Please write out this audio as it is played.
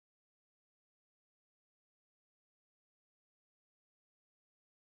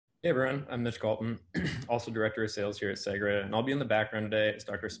Hey everyone, I'm Mitch Galton, also Director of Sales here at Segra, and I'll be in the background today as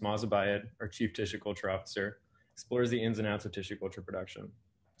Dr. Sma Zobayed, our Chief Tissue Culture Officer, explores the ins and outs of tissue culture production.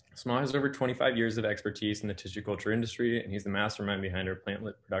 Sma has over 25 years of expertise in the tissue culture industry, and he's the mastermind behind our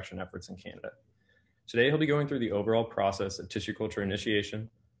plantlet production efforts in Canada. Today, he'll be going through the overall process of tissue culture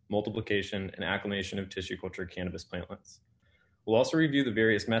initiation, multiplication, and acclimation of tissue culture cannabis plantlets. We'll also review the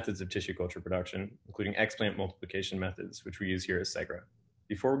various methods of tissue culture production, including explant multiplication methods, which we use here at Segra.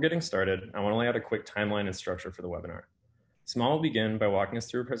 Before we're getting started, I want to lay out a quick timeline and structure for the webinar. Sma will begin by walking us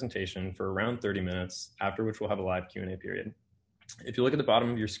through a presentation for around 30 minutes, after which we'll have a live Q&A period. If you look at the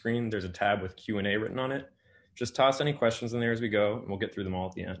bottom of your screen, there's a tab with Q&A written on it. Just toss any questions in there as we go, and we'll get through them all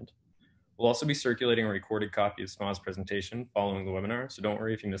at the end. We'll also be circulating a recorded copy of Sma's presentation following the webinar, so don't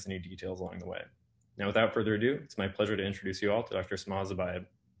worry if you miss any details along the way. Now, without further ado, it's my pleasure to introduce you all to Dr. Sma Zobayed.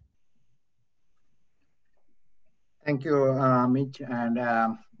 Thank you, Mitch and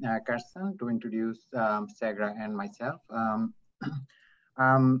Kirsten, to introduce Segra and myself.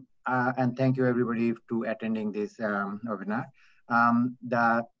 And thank you, everybody, to attending this webinar.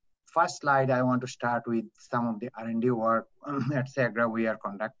 The first slide, I want to start with some of the R&D work at Segra we are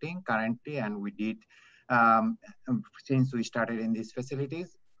conducting currently, and we did since we started in these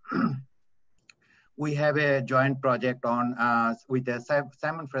facilities. We have a joint project on with the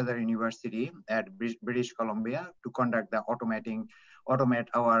Simon Fraser University at British Columbia to conduct the automate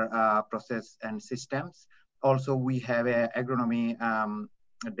our process and systems. Also, we have a agronomy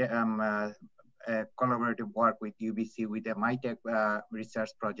collaborative work with UBC with a MyTech research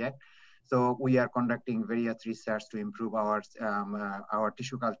project. So we are conducting various research to improve our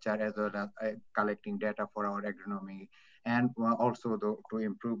tissue culture as well as collecting data for our agronomy, and also to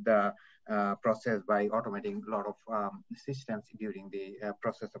improve the process by automating a lot of systems during the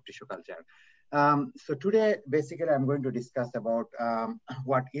process of tissue culture. So today, basically, I'm going to discuss about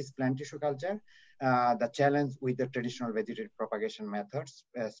what is plant tissue culture, the challenge with the traditional vegetative propagation methods,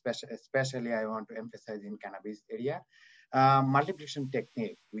 especially I want to emphasize in cannabis area, multiplication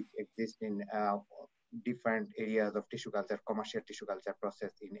technique which exists in different areas of tissue culture, commercial tissue culture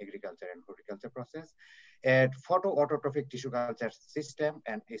process in agriculture and horticulture process, and photoautotrophic tissue culture system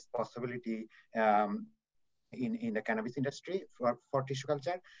and its possibility in the cannabis industry for tissue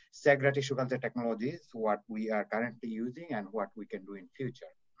culture, Segra tissue culture technologies, what we are currently using and what we can do in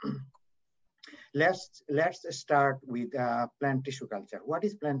future. Let's start with plant tissue culture. What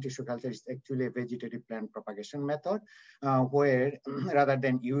is plant tissue culture? It's actually a vegetative plant propagation method where rather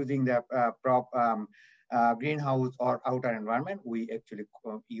than using the greenhouse or outer environment, we actually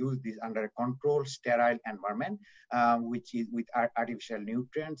use this under a controlled sterile environment, which is with artificial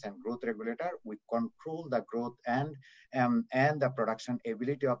nutrients and growth regulator. We control the growth and the production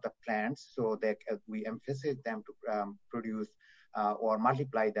ability of the plants, so that we emphasize them to produce or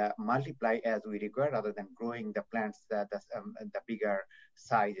multiply as we require, rather than growing the plants the bigger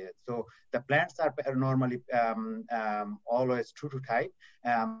sizes. So the plants are normally always true to type.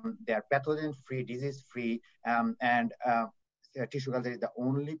 They are pathogen free, disease free, and tissue culture is the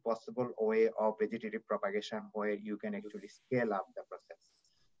only possible way of vegetative propagation where you can actually scale up the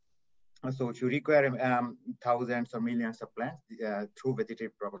process. So if you require thousands or millions of plants through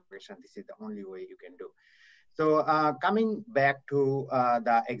vegetative propagation, this is the only way you can do. So coming back to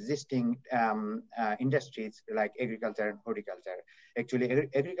the existing industries like agriculture and horticulture, actually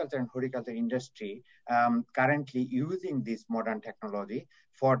agriculture and horticulture industry currently using this modern technology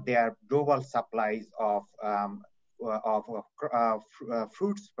for their global supplies of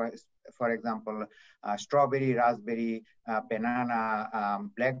fruits, for example, strawberry, raspberry, banana,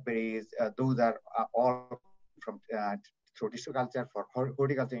 blackberries. Those are all from through tissue culture. For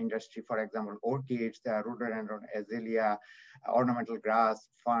horticulture industry, for example, orchids, rhododendron, azalea, ornamental grass,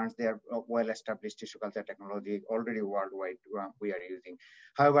 ferns, they are well-established tissue culture technology already worldwide we are using.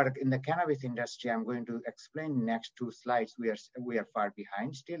 However, in the cannabis industry, I'm going to explain next two slides. We are far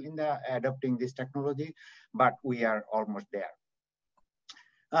behind still in the adopting this technology, but we are almost there.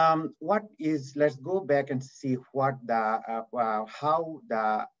 Let's go back and see what how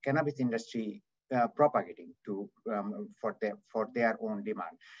the cannabis industry propagating to for their own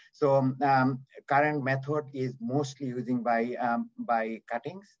demand. So current method is mostly using by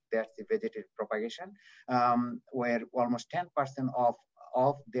cuttings. That's the vegetative propagation, where almost 10%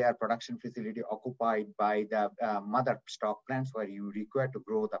 of their production facility occupied by the mother stock plants, where you require to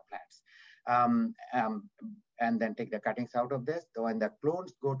grow the plants. And then take the cuttings out of this. So when the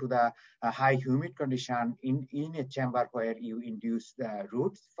clones go to the high humid condition in a chamber where you induce the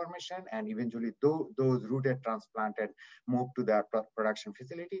roots formation, and eventually those rooted transplanted move to the production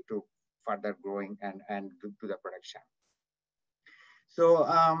facility to further growing and to the production. So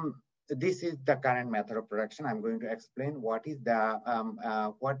this is the current method of production. I'm going to explain what is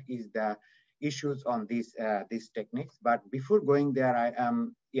the issues on these techniques. But before going there,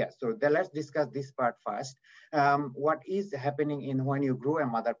 let's discuss this part first. What is happening when you grow a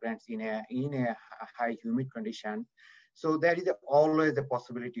mother plants in a high humid condition? So there is always the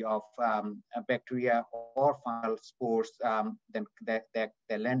possibility of a bacteria or fungal spores then that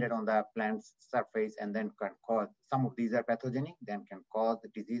landed on the plant's surface and then can cause, some of these are pathogenic, then can cause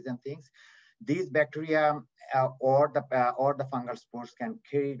disease and things. These bacteria or the fungal spores can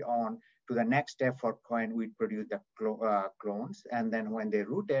carry it on to the next step for when we produce the clones, and then when they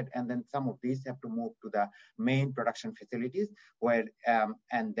rooted, and then some of these have to move to the main production facilities where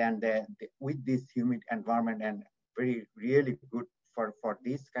and then with this humid environment and really good for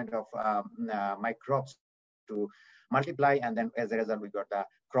these kind of microbes to multiply, and then as a result we got the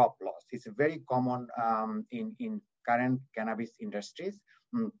crop loss. It's very common in current cannabis industries.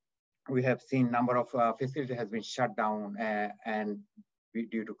 We have seen number of facilities has been shut down and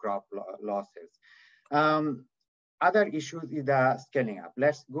due to crop losses. Other issues is the scaling up.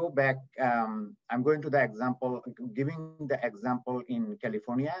 Let's go back. I'm going to the example, giving the example in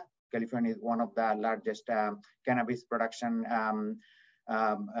California. California is one of the largest cannabis production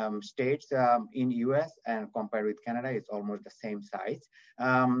states in US, and compared with Canada, it's almost the same size.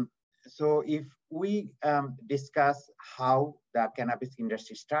 So if we discuss how the cannabis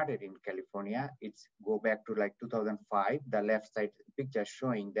industry started in California, it's go back to like 2005, the left side picture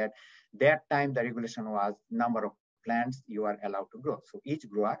showing that time the regulation was number of plants you are allowed to grow. So each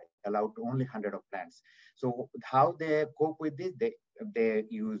grower allowed only 100 of plants. So how they cope with this, they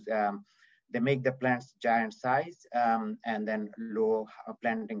use, they make the plants giant size and then low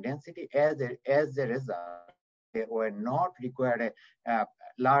planting density. As a result, they were not required a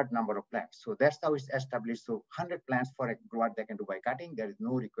large number of plants. So that's how it's established. So 100 plants for a grower they can do by cutting. There is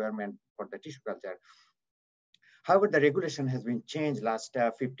no requirement for the tissue culture. However, the regulation has been changed last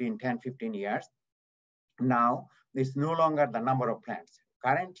 10, 15 years. Now, it's no longer the number of plants.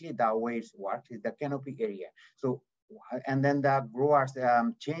 Currently, the way it works is the canopy area. So, and then the growers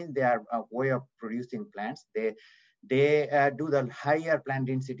change their way of producing plants. They do the higher plant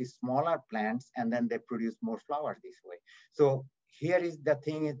density, smaller plants, and then they produce more flowers this way. So here is the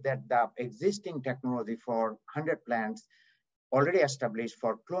thing is that the existing technology for 100 plants already established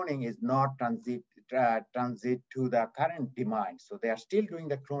for cloning is not transit to the current demand. So they are still doing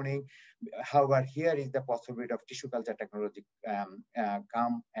the cloning. However, here is the possibility of tissue culture technology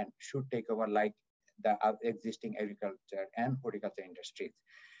come and should take over like the existing agriculture and horticulture industries.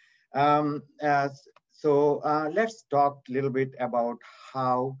 Let's talk a little bit about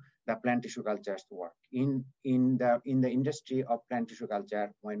how the plant tissue cultures work. In the industry of plant tissue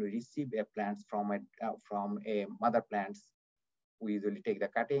culture, when we receive a plants from a mother plants, we usually take the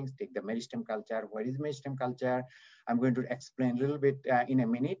cuttings, take the meristem culture. What is meristem culture? I'm going to explain a little bit in a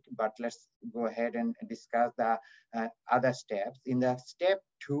minute, but let's go ahead and discuss the other steps. In the step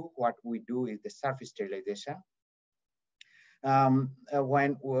 2, what we do is the surface sterilization.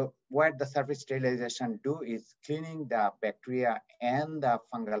 What the surface sterilization do is cleaning the bacteria and the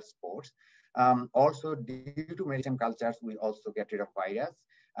fungal spores. Also, due to meristem cultures, we also get rid of virus.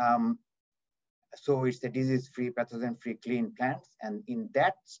 So it's a disease-free, pathogen-free, clean plants. And in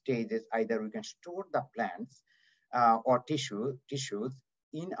that stages, either we can store the plants or tissues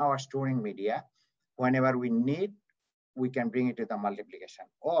in our storing media. Whenever we need, we can bring it to the multiplication,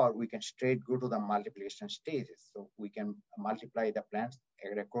 or we can straight go to the multiplication stages. So we can multiply the plants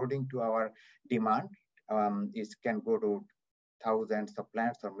according to our demand. It can go to thousands of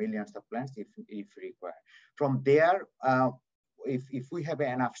plants or millions of plants if required. From there, if we have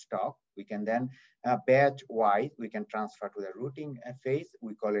enough stock, we can then batch wise, we can transfer to the rooting phase.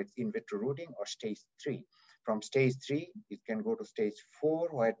 We call it in vitro rooting or stage 3. From stage 3, it can go to stage 4,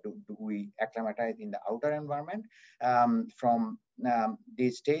 where do we acclimatize in the outer environment. From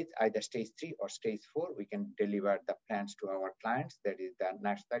this stage, either stage 3 or stage 4, we can deliver the plants to our clients, that is the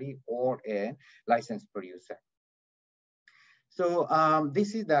nursery or a licensed producer. So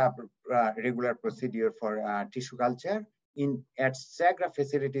this is the regular procedure for tissue culture. At Segra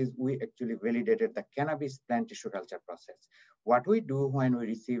facilities, we actually validated the cannabis plant tissue culture process. What we do when we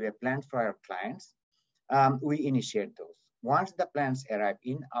receive a plant for our clients, we initiate those. Once the plants arrive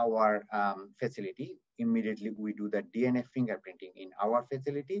in our facility, immediately we do the DNA fingerprinting in our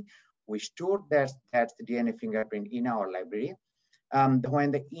facility. We store that DNA fingerprint in our library.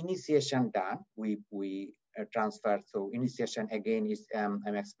 When the initiation done, we transfer. So initiation again is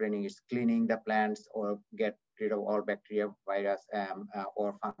I'm explaining is cleaning the plants or get rid of all bacteria, virus,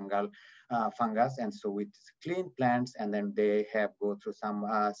 or fungus. And so with clean plants, and then they have go through some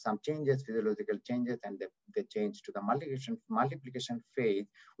changes, physiological changes, and they change to the multiplication phase.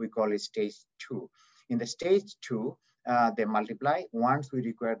 We call it stage 2. In the stage 2, they multiply once we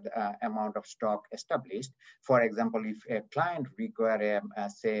require the amount of stock established. For example, if a client require,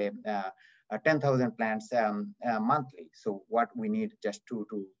 say, 10,000 plants monthly, so what we need just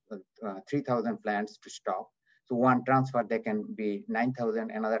 3,000 plants to stock. So one transfer, they can be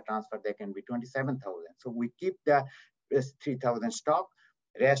 9,000, another transfer, they can be 27,000. So we keep the 3,000 stock,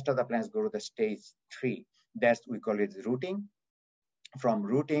 rest of the plants go to the stage 3. That's, we call it rooting. From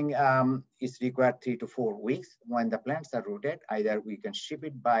rooting is required 3 to 4 weeks. When the plants are rooted, either we can ship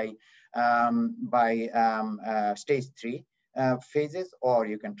it by stage 3 phases, or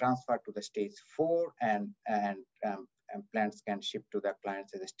you can transfer to the stage 4, and plants can ship to the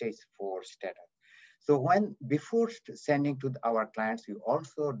clients as a stage 4 status. So before sending to our clients, we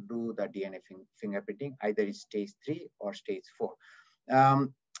also do the DNA fingerprinting, either it's stage 3 or stage 4.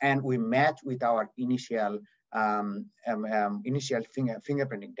 And we match with our initial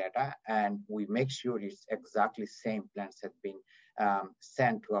fingerprinting data, and we make sure it's exactly same plants have been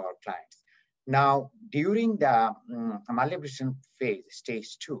sent to our clients. Now, during the multiplication phase,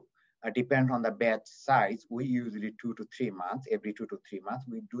 stage 2, depend on the batch size, we usually 2 to 3 months, every 2 to 3 months,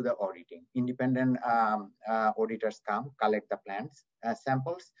 we do the auditing. Independent auditors come, collect the plants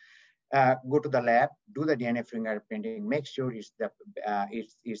samples, go to the lab, do the DNA fingerprinting, make sure it's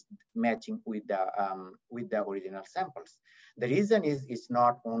matching with the original samples. The reason is it's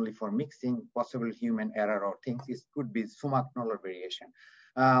not only for mixing possible human error or things. It could be sumac-nodal variation.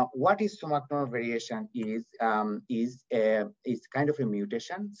 What is sumac-nodal variation is kind of a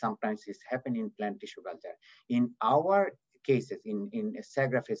mutation. Sometimes it's happening in plant tissue culture. In our cases, in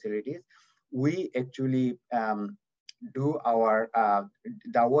Segra facilities, we actually do our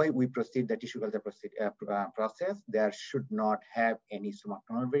the way we proceed the tissue culture process. There should not have any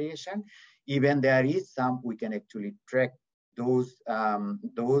sumac-nodal variation. Even there is some, we can actually track those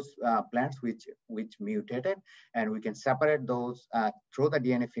plants which mutated, and we can separate those through the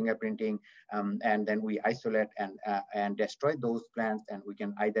DNA fingerprinting, and then we isolate and destroy those plants, and we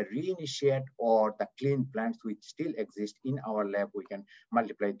can either reinitiate, or the clean plants which still exist in our lab, we can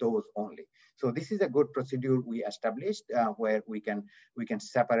multiply those only. So this is a good procedure we established where we can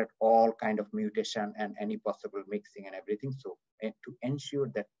separate all kind of mutation and any possible mixing and everything. So to ensure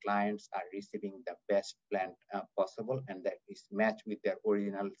that clients are receiving the best plant possible, and that is matched with their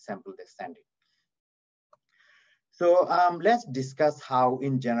original sample they send it. So let's discuss how,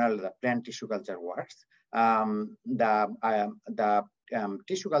 in general, the plant tissue culture works. The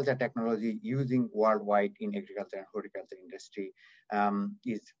tissue culture technology using worldwide in agriculture and horticulture industry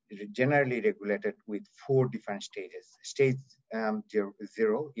is generally regulated with 4 different stages. Stage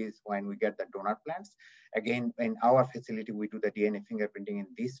 0 is when we get the donor plants. Again, in our facility, we do the DNA fingerprinting in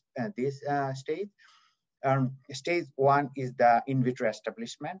this stage. Stage 1 is the in vitro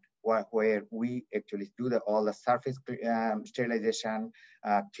establishment, where we actually do all the surface sterilization,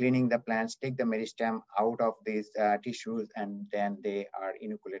 cleaning the plants, take the meristem out of these tissues, and then they are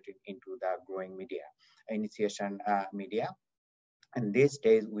inoculated into the growing media, initiation media. And this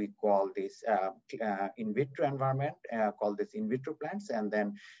stage we call this in vitro environment, call this in vitro plants, and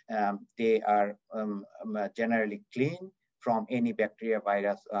then they are generally clean from any bacteria,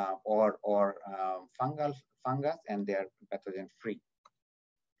 virus, or fungus, and they are pathogen free.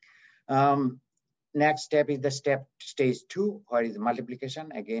 Next step is the stage 2, where is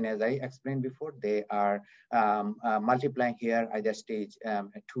multiplication. Again, as I explained before, they are multiplying here either stage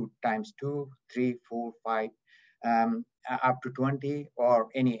 2 times 2, 3, 4, 5, up to 20, or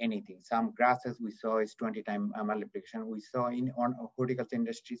anything. Some grasses we saw is 20 time multiplication. We saw on horticulture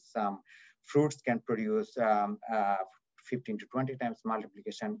industry, some fruits can produce 15 to 20 times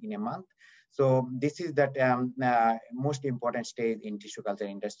multiplication in a month. So this is that most important stage in tissue culture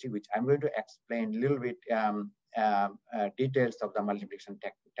industry, which I'm going to explain a little bit details of the multiplication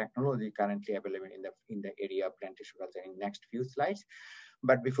technology currently available in the area of plant tissue culture in next few slides.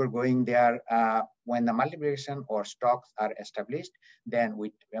 But before going there, when the multiplication or stocks are established, then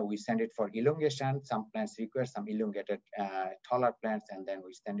we send it for elongation. Some plants require some elongated taller plants, and then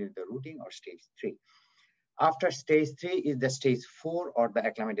we send it the rooting or stage 3. After stage 3 is the stage 4, or the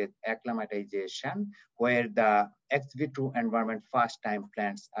acclimatization, where the ex vitro environment first time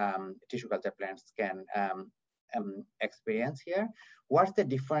plants, tissue culture plants can experience here. What's the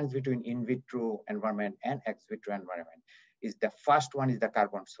difference between in vitro environment and ex vitro environment? Is the first one is the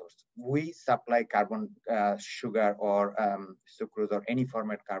carbon source. We supply carbon, sugar, or sucrose, or any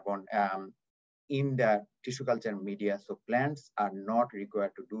format carbon in the tissue culture media. So plants are not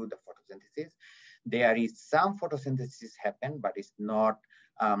required to do the photosynthesis. There is some photosynthesis happen, but it's not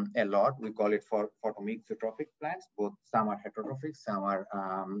a lot. We call it for photomixotrophic plants. Both some are heterotrophic, some are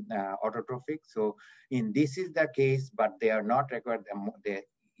autotrophic. So in this is the case, but they are not required. They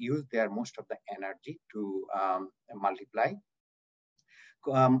use their most of the energy to multiply.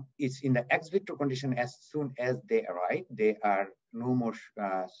 It's in the ex vitro condition. As soon as they arrive, they are no more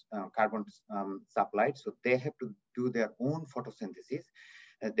carbon supplied, so they have to do their own photosynthesis.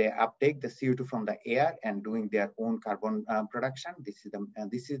 They uptake the CO2 from the air and doing their own carbon production. This is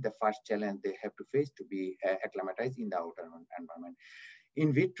the first challenge they have to face to be acclimatized in the outer environment.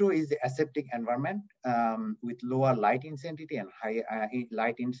 In vitro is the aseptic environment with lower light intensity and higher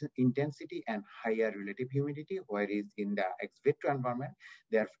intensity and higher relative humidity, whereas in the ex vitro environment,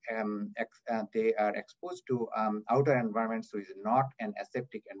 they are exposed to outer environment, so it's not an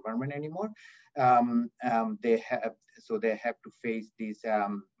aseptic environment anymore. They have to face these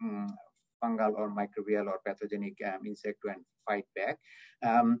fungal or microbial or pathogenic insect and fight back.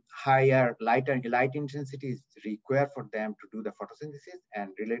 Higher light intensity is required for them to do the photosynthesis, and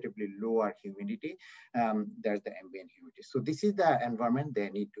relatively lower humidity. There's the ambient humidity. So this is the environment they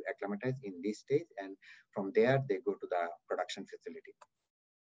need to acclimatize in this stage, and from there they go to the production facility.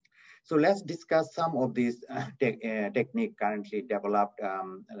 So let's discuss some of these technique currently developed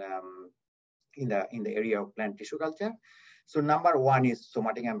in the area of plant tissue culture. So number one is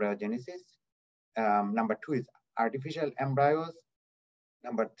somatic embryogenesis. Number two is artificial embryos.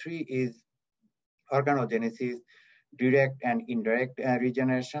 Number three is organogenesis, direct and indirect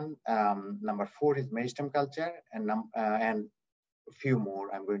regeneration. Number four is meristem culture, and a few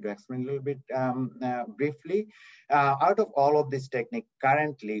more I'm going to explain a little bit briefly. Out of all of this technique,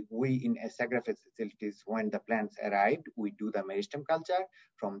 currently we in Segra facilities, when the plants arrived, we do the meristem culture.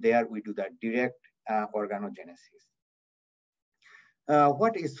 From there, we do the direct organogenesis.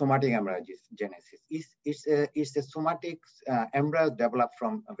 What is somatic embryogenesis? It's a somatic embryos developed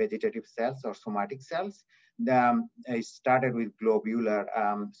from vegetative cells or somatic cells. It started with globular,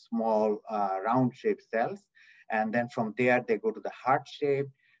 small, round-shaped cells. And then from there, they go to the heart shape,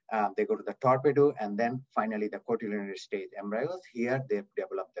 they go to the torpedo, and then finally the cotyledonary stage embryos. Here, they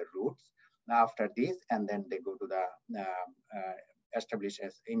develop the roots after this, and then they go to the established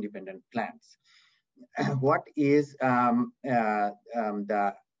as independent plants. What is how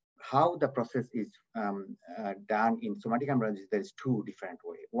the process is done in somatic embryogenesis? There's two different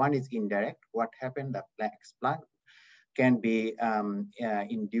ways. One is indirect. What happened? The plant can be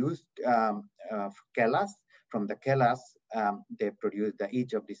induced callus. From the callus, they produce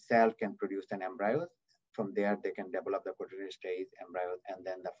each of the cell can produce an embryo. From there, they can develop the cotyledonary stage embryos, and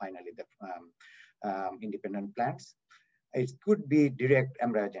then finally the independent plants. It could be direct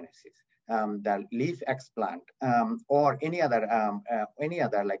embryogenesis. The leaf explant or any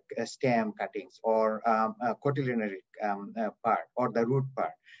other like stem cuttings or cotyledonary part or the root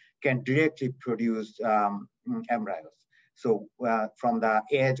part can directly produce embryos. So from the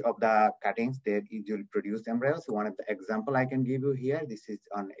edge of the cuttings, they usually produce embryos. So one of the example I can give you here, this is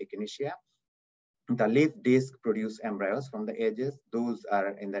on Echinacea. The leaf disc produce embryos from the edges. Those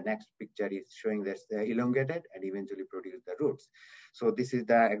are in the next picture is showing this elongated and eventually produce the roots. So this is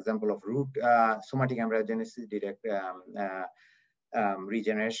the example of root somatic embryogenesis, direct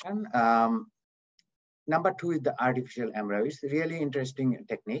regeneration. Number two is the artificial embryo. It's a really interesting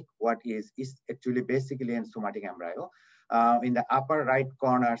technique. What is actually basically a somatic embryo. In the upper right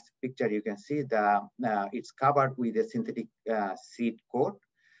corner picture, you can see it's covered with a synthetic seed coat.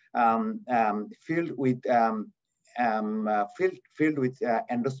 Filled with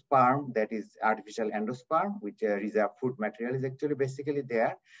endosperm, that is artificial endosperm, which reserve food material is actually basically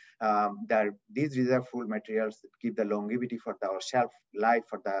there. These reserve food materials give the longevity for the shelf life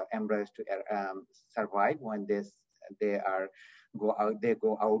for the embryos to survive when they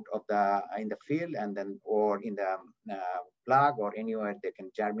go out of in the field, and then or in the plug or anywhere they can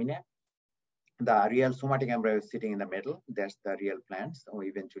germinate. The real somatic embryo is sitting in the middle. That's the real plants. So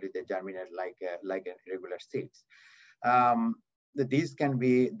eventually they germinate like regular seeds. These can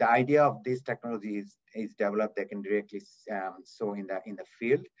be, the idea of this technology is developed. They can directly sow in the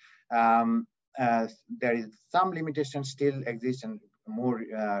field. There is some limitation still exist, and more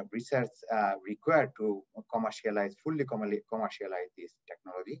research required to fully commercialize this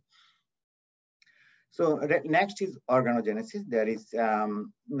technology. So next is organogenesis. There is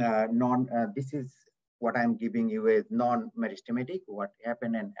this is what I'm giving you is non-meristematic. What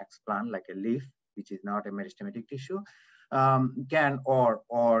happened in explant, like a leaf, which is not a meristematic tissue, can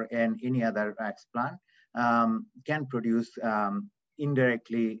or in any other explant can produce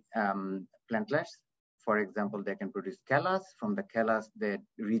indirectly plantlets. For example, they can produce callus. From the callus, they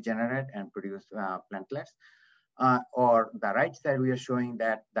regenerate and produce plantlets. Or the right side, we are showing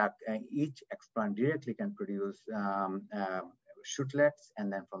that each explant directly can produce shootlets,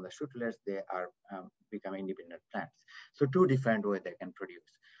 and then from the shootlets, they are become independent plants. So two different ways they can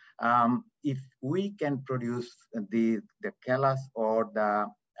produce. If we can produce the callus or the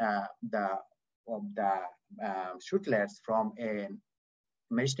shootlets from a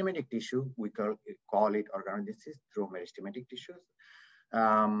meristematic tissue, we call it organogenesis through meristematic tissues.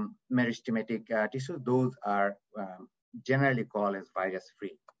 Meristematic tissues, those are generally called as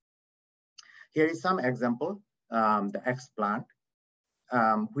virus-free. Here is some example, the explant,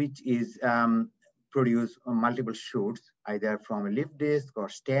 which is produce multiple shoots, either from a leaf disc or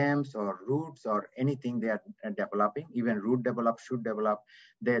stems or roots or anything they are developing. Even root develop, shoot develop.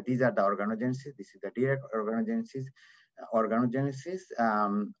 These are the organogenesis. This is the direct organogenesis.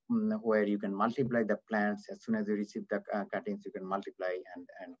 Where you can multiply the plants as soon as you receive the cuttings, you can multiply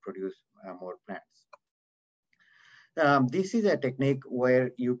and produce more plants. This is a technique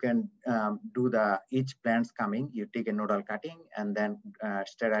where you can do each plant's coming. You take a nodal cutting and then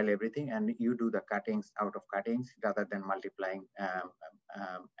sterile everything, and you do the cuttings out of cuttings rather than multiplying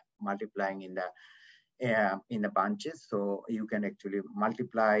in the bunches. So you can actually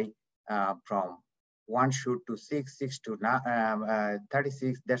multiply from 1 shoot to 6, 6 to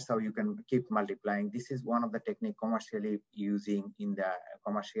 36. That's how you can keep multiplying. This is one of the technique commercially using in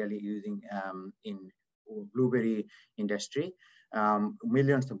blueberry industry.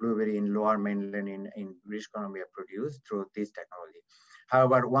 Millions of blueberry in lower mainland in British Columbia produced through this technology.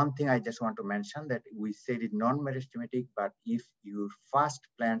 However, one thing I just want to mention that we said it non-meristematic, but if your first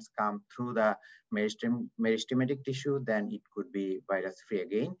plants come through the meristematic tissue, then it could be virus-free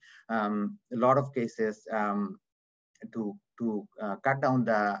again. A lot of cases to cut down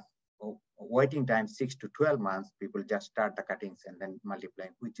the waiting time 6 to 12 months, people just start the cuttings and then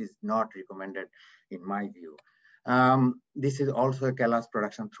multiplying, which is not recommended in my view. This is also a callus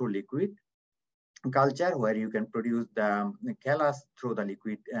production through liquid culture, where you can produce the callus through the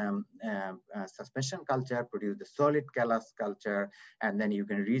liquid suspension culture, produce the solid callus culture, and then you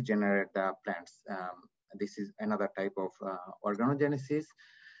can regenerate the plants. This is another type of organogenesis.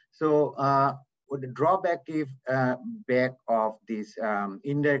 So the drawback back of this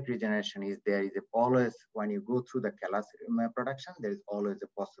indirect regeneration is there is always, when you go through the callus production, there is always a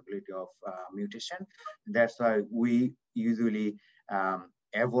possibility of mutation. That's why we usually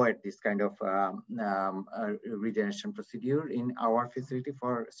avoid this kind of regeneration procedure in our facility,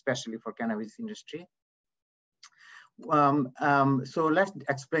 especially for cannabis industry. So let's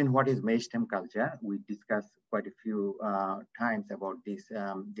explain what is meristem culture. We discussed quite a few times about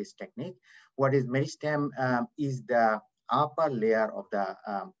this technique. What is meristem is the upper layer of the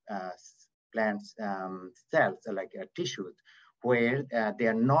plant's cells, like tissues, where they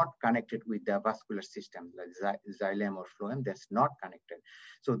are not connected with the vascular system, like xylem or phloem, that's not connected.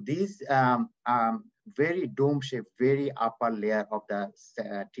 So these very dome-shaped, very upper layer of the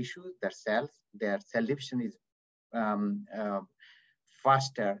tissues, the cells, their cell division is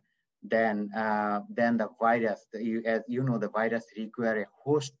faster than the virus. As you know, the virus require a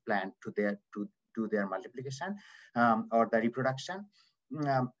host plant to do their multiplication or the reproduction.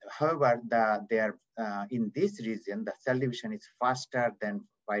 However, in this region, the cell division is faster than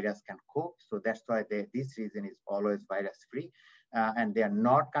virus can cope. So that's why this region is always virus-free. And they are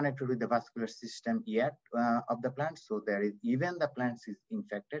not connected with the vascular system yet of the plant. So there is, even the plants is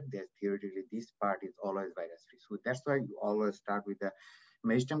infected, there's theoretically this part is always virus-free. So that's why you always start with the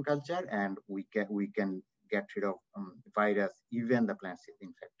meristem culture, and we can get rid of virus even the plants is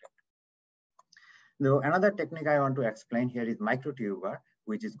infected. Now, another technique I want to explain here is microtuber,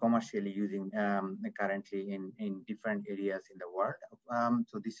 which is commercially using currently in different areas in the world.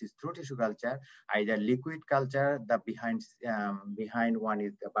 So this is through tissue culture, either liquid culture, the behind one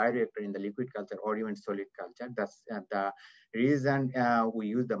is the bioreactor in the liquid culture, or even solid culture. That's the reason we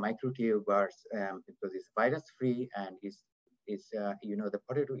use the microtubers because it's virus-free, and the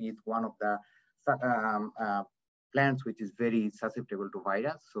potato is one of the plants which is very susceptible to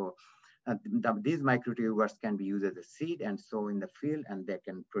virus. So these microtubers can be used as a seed and sow in the field, and they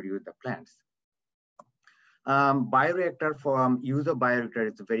can produce the plants. Bioreactor, for use of bioreactor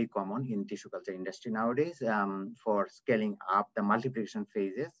is very common in tissue culture industry nowadays for scaling up the multiplication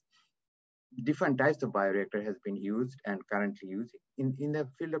phases. Different types of bioreactor has been used and currently used in the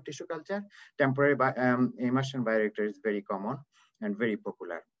field of tissue culture. Temporary immersion bioreactor is very common and very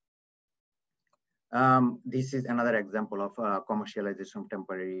popular. This is another example of commercialization of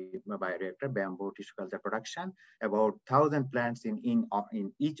temporary bioreactor bamboo tissue culture production. About 1,000 plants in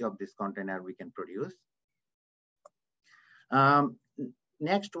each of this container we can produce.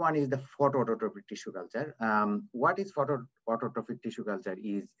 Next one is the photoautotrophic tissue culture. What is photoautotrophic tissue culture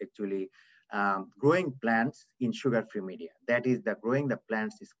is actually growing plants in sugar-free media. That is, growing the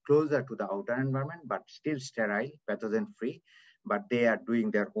plants is closer to the outer environment, but still sterile, pathogen-free, but they are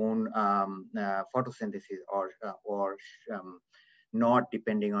doing their own photosynthesis or not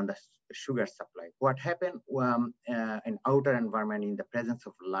depending on the sugar supply. What happened in outer environment, in the presence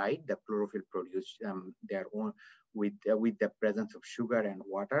of light, the chlorophyll produce their own with the presence of sugar and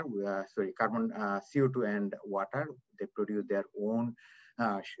water, carbon, CO2 and water, they produce their own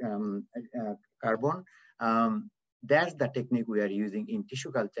carbon. That's the technique we are using in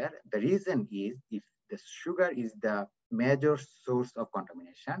tissue culture. The reason is if the sugar is the major source of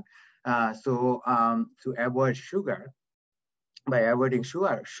contamination, to avoid sugar, by avoiding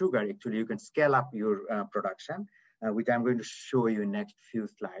sugar, actually you can scale up your production, which I'm going to show you in next few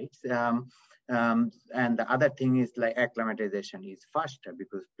slides. And the other thing is like acclimatization is faster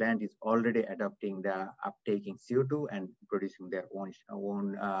because plant is already adopting the uptaking CO2 and producing their own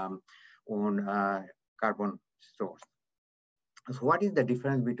carbon source. So what is the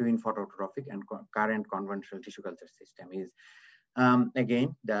difference between photoautotrophic and current conventional tissue culture system is,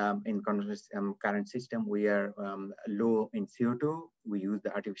 again, in current system, we are low in CO2. We use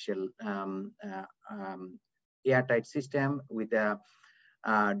the artificial airtight system with a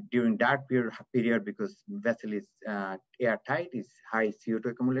during dark period because vessel is airtight, is high CO2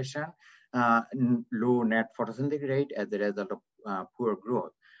 accumulation, low net photosynthetic rate as a result of poor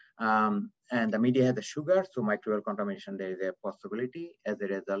growth. And the media has the sugar, so microbial contamination, there is a possibility. As a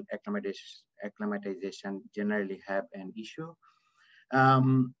result, acclimatization generally have an issue.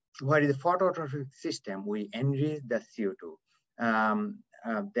 Where is the photoautotrophic system, we enrich the CO2.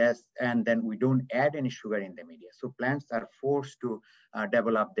 And then we don't add any sugar in the media. So plants are forced to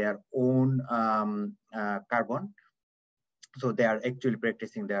develop their own carbon. So they are actually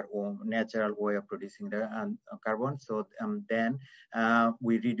practicing their own natural way of producing the carbon. So then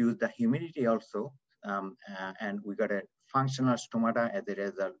we reduce the humidity also, and we got a functional stomata. As a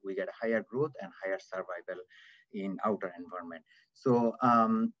result, we get higher growth and higher survival in outer environment. So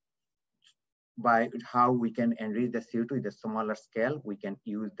by how we can enrich the CO2 in the smaller scale, we can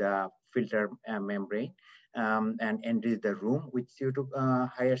use the filter membrane and enrich the room with CO2,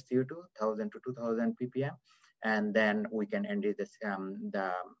 higher CO2, 1,000 to 2,000 ppm. And then we can enrich this, enrich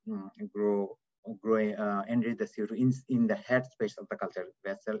the CO2 in the head space of the culture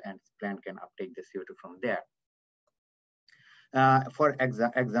vessel, and plant can uptake the CO2 from there. For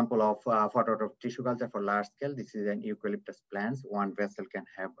example of photoautotrophic tissue culture for large scale, this is an eucalyptus plants. One vessel can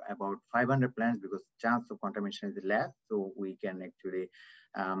have about 500 plants because chance of contamination is less. So we can actually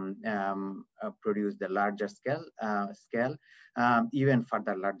produce the larger scale, even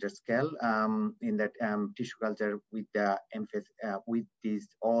further larger scale in that tissue culture with the emphasis with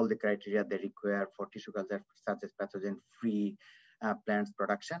these all the criteria they require for tissue culture, such as pathogen-free plants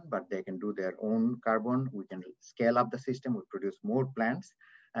production, but they can do their own carbon. We can scale up the system, we produce more plants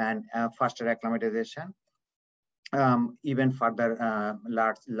and faster acclimatization. Even further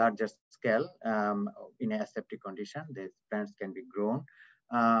larger scale in a aseptic condition, these plants can be grown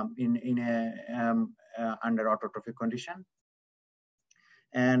in a under autotrophic condition.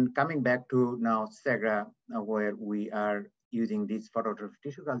 And coming back to now Segra, where we are using this photoautotrophic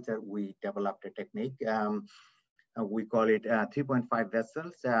tissue culture, we developed a technique. We call it 3.5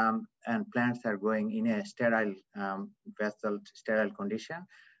 vessels, and plants are growing in a sterile vessel, sterile condition,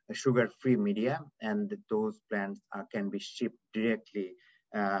 a sugar-free media, and those plants can be shipped directly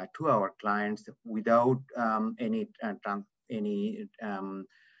to our clients without any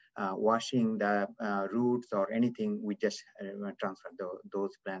washing the roots or anything. We just transfer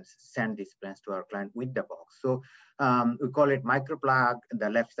those plants, send these plants to our client with the box. So we call it microplug. The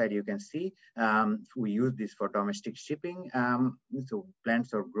left side you can see, we use this for domestic shipping. So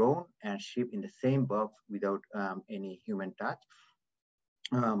plants are grown and shipped in the same box without any human touch.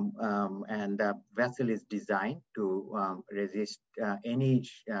 And the vessel is designed to resist any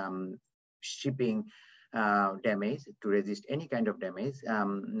shipping damage, to resist any kind of damage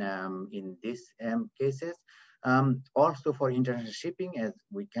in these cases. Also for international shipping, as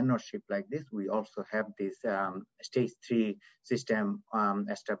we cannot ship like this, we also have this stage 3 system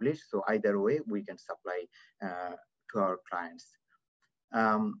established. So either way, we can supply to our clients.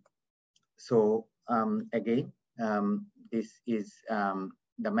 Again, this is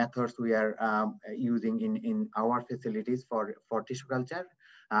the methods we are using in our facilities for tissue culture.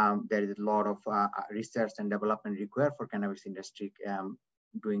 There is a lot of research and development required for cannabis industry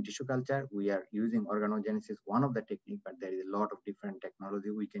doing tissue culture. We are using organogenesis, one of the technique, but there is a lot of different technology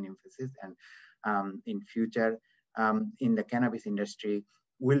we can emphasize. And in future, in the cannabis industry,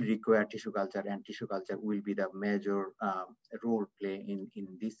 will require tissue culture, and tissue culture will be the major role play in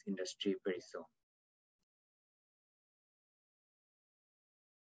this industry very soon.